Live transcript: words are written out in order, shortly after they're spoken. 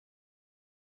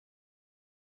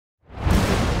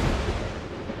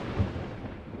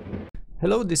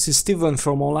Hello, this is Steven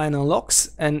from Online Unlocks,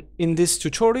 and in this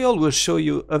tutorial we'll show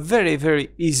you a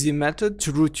very easy method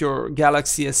to root your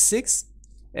Galaxy S6.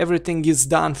 Everything is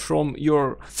done from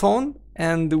your phone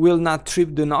and will not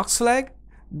trip the Knox flag.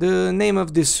 The name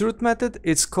of this root method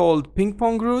is called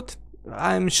pingpong root.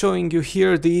 I'm showing you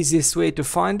here the easiest way to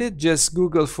find it. Just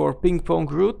Google for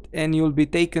pingpong root and you'll be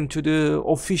taken to the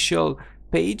official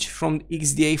page from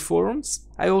XDA forums.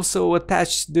 I also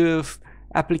attached the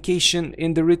application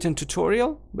in the written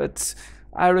tutorial, but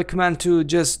I recommend to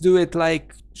just do it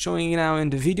like showing now in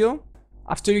the video.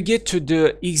 After you get to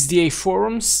the XDA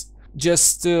forums,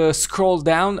 just scroll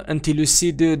down until you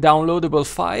see the downloadable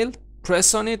file,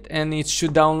 press on it and it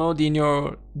should download in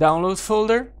your download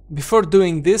folder. Before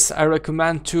doing this, I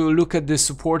recommend to look at the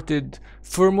supported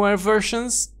firmware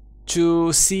versions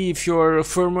to see if your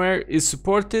firmware is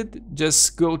supported.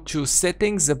 Just go to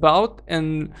settings, about,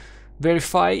 and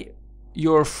verify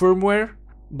your firmware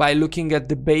by looking at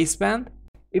the baseband.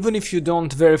 Even if you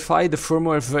don't verify the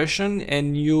firmware version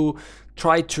and you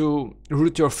try to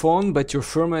root your phone but your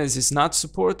firmware is not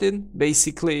supported,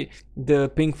 basically the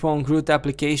pingpong root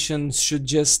application should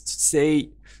just say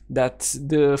that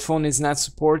the phone is not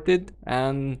supported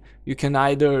and you can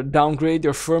either downgrade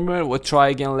your firmware or try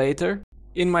again later.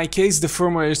 In my case, the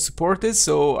firmware is supported,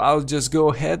 so I'll just go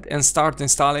ahead and start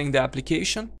installing the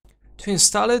application. To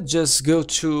install it, just go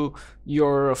to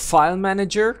your file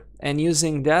manager and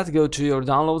using that go to your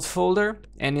download folder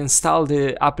and install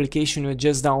the application you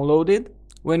just downloaded.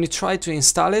 When you try to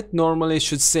install it, normally it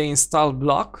should say install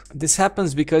block. This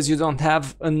happens because you don't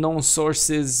have unknown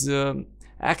sources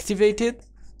activated.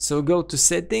 So go to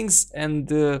settings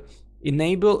and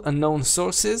enable unknown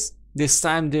sources. This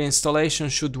time the installation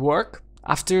should work.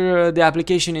 After the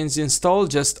application is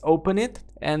installed, just open it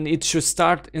and it should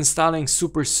start installing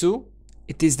SuperSU.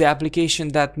 It is the application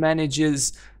that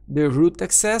manages the root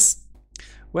access.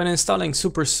 When installing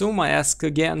SuperSU, I ask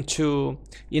again to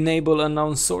enable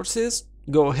unknown sources.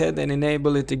 Go ahead and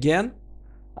enable it again.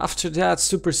 After that,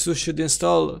 SuperSU should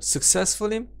install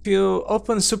successfully. If you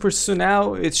open SuperSU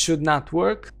now, it should not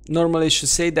work. Normally it should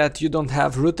say that you don't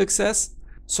have root access.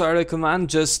 So I recommend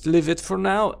just leave it for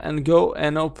now and go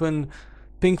and open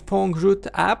pingpong root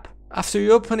app. After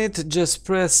you open it, just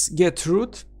press get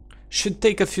root. Should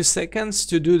take a few seconds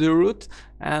to do the root,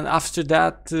 and after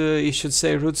that it should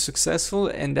say root successful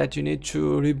and that you need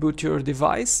to reboot your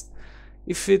device.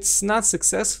 If it's not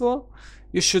successful,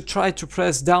 you should try to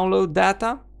press download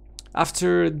data.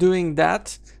 After doing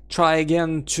that, try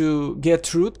again to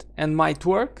get root and might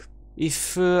work.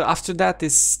 If after that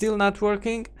is still not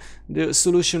working, the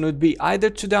solution would be either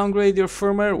to downgrade your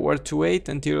firmware or to wait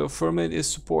until your firmware is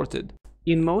supported.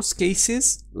 In most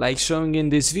cases, like showing in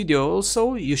this video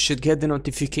also, you should get the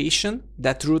notification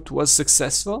that root was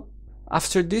successful.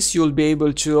 After this, you'll be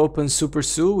able to open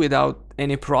SuperSU without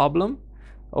any problem.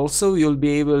 Also, you'll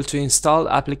be able to install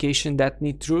application that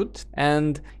need root,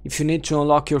 and if you need to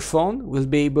unlock your phone, we'll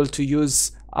be able to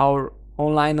use our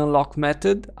online unlock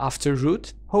method after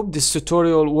root. Hope this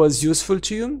tutorial was useful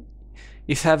to you.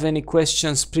 If you have any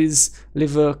questions, please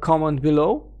leave a comment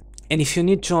below. And if you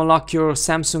need to unlock your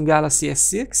Samsung Galaxy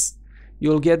S6,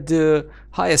 you'll get the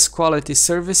highest quality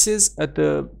services at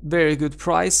a very good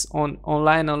price on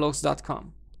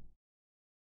onlineunlocks.com.